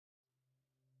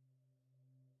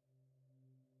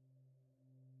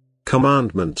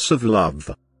commandments of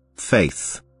love,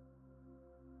 faith.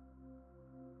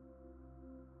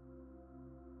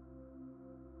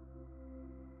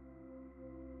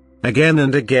 Again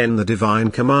and again the divine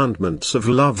commandments of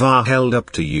love are held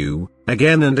up to you,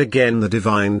 again and again the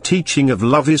divine teaching of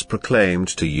love is proclaimed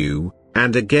to you,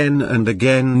 and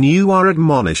again you are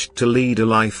admonished to lead a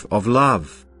life of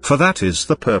love, for that is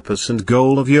the purpose and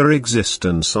goal of your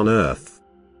existence on earth.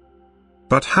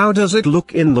 But how does it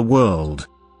look in the world?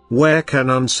 Where can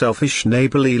unselfish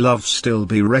neighborly love still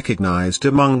be recognized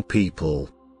among people?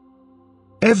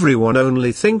 Everyone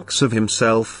only thinks of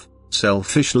himself.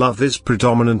 Selfish love is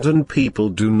predominant and people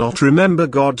do not remember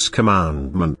God's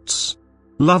commandments.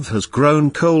 Love has grown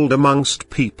cold amongst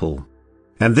people.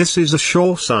 And this is a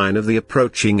sure sign of the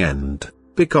approaching end,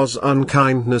 because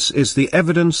unkindness is the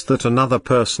evidence that another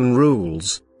person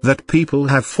rules, that people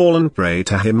have fallen prey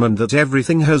to him and that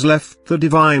everything has left the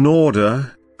divine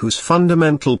order, whose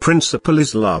fundamental principle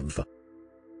is love.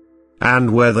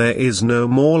 And where there is no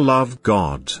more love,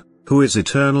 God, who is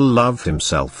eternal love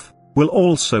himself, will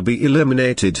also be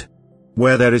eliminated.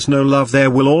 Where there is no love there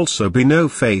will also be no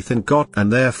faith in God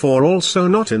and therefore also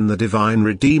not in the divine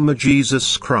Redeemer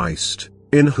Jesus Christ,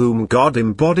 in whom God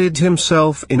embodied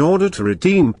himself in order to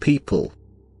redeem people.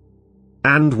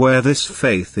 And where this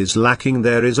faith is lacking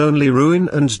there is only ruin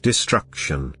and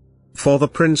destruction. For the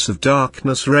Prince of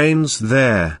Darkness reigns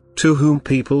there, to whom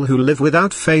people who live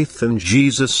without faith in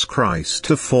Jesus Christ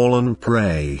have fallen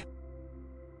prey.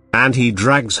 And he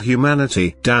drags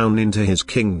humanity down into his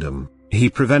kingdom. He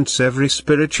prevents every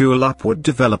spiritual upward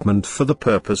development for the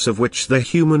purpose of which the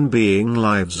human being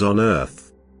lives on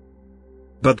earth.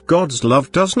 But God's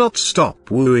love does not stop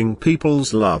wooing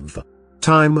people's love.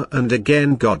 Time and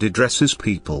again God addresses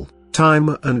people,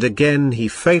 time and again he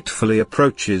faithfully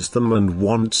approaches them and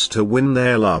wants to win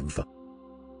their love.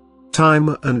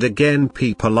 Time and again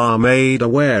people are made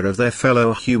aware of their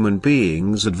fellow human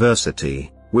beings'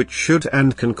 adversity, which should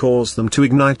and can cause them to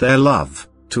ignite their love,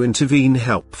 to intervene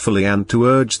helpfully and to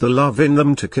urge the love in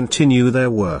them to continue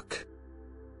their work.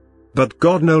 But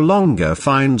God no longer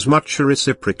finds much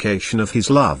reciprocation of his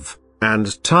love,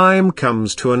 and time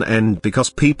comes to an end because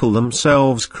people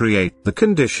themselves create the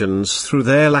conditions through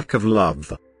their lack of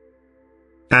love.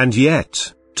 And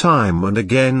yet, time and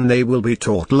again they will be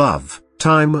taught love,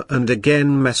 time and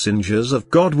again messengers of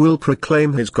God will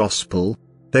proclaim his gospel.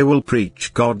 They will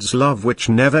preach God's love which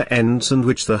never ends and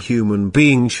which the human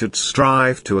being should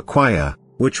strive to acquire,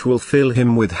 which will fill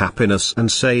him with happiness and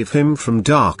save him from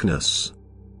darkness.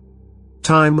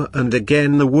 Time and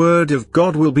again the word of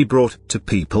God will be brought to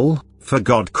people, for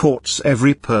God courts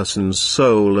every person's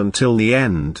soul until the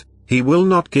end. He will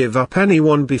not give up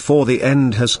anyone before the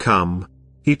end has come.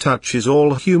 He touches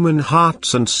all human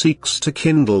hearts and seeks to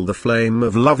kindle the flame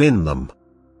of love in them.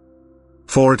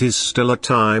 For it is still a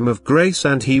time of grace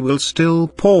and he will still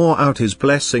pour out his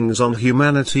blessings on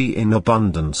humanity in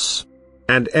abundance.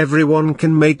 And everyone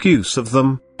can make use of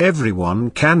them,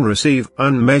 everyone can receive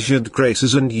unmeasured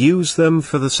graces and use them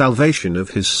for the salvation of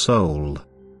his soul.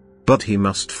 But he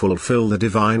must fulfill the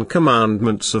divine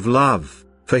commandments of love,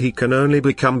 for he can only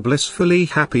become blissfully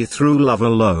happy through love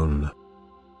alone.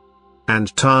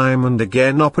 And time and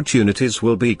again opportunities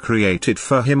will be created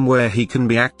for him where he can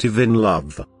be active in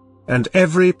love. And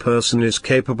every person is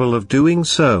capable of doing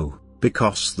so,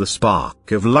 because the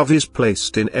spark of love is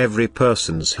placed in every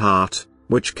person's heart,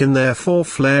 which can therefore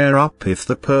flare up if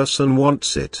the person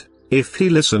wants it, if he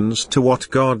listens to what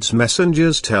God's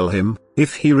messengers tell him,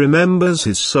 if he remembers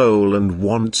his soul and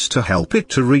wants to help it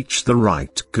to reach the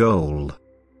right goal.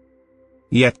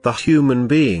 Yet the human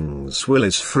being's will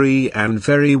is free and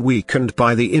very weakened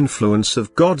by the influence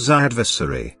of God's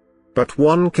adversary. But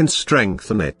one can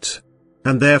strengthen it.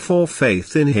 And therefore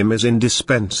faith in him is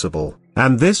indispensable,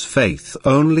 and this faith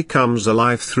only comes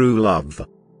alive through love.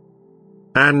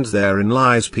 And therein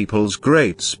lies people's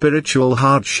great spiritual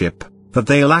hardship, that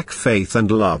they lack faith and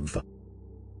love.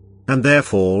 And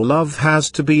therefore love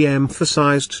has to be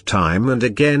emphasized time and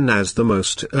again as the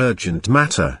most urgent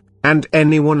matter, and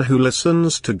anyone who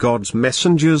listens to God's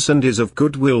messengers and is of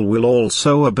good will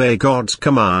also obey God's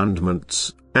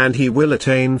commandments. And he will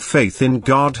attain faith in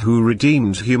God who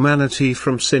redeemed humanity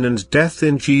from sin and death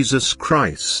in Jesus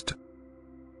Christ.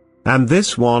 And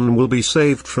this one will be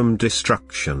saved from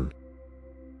destruction.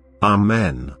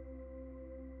 Amen.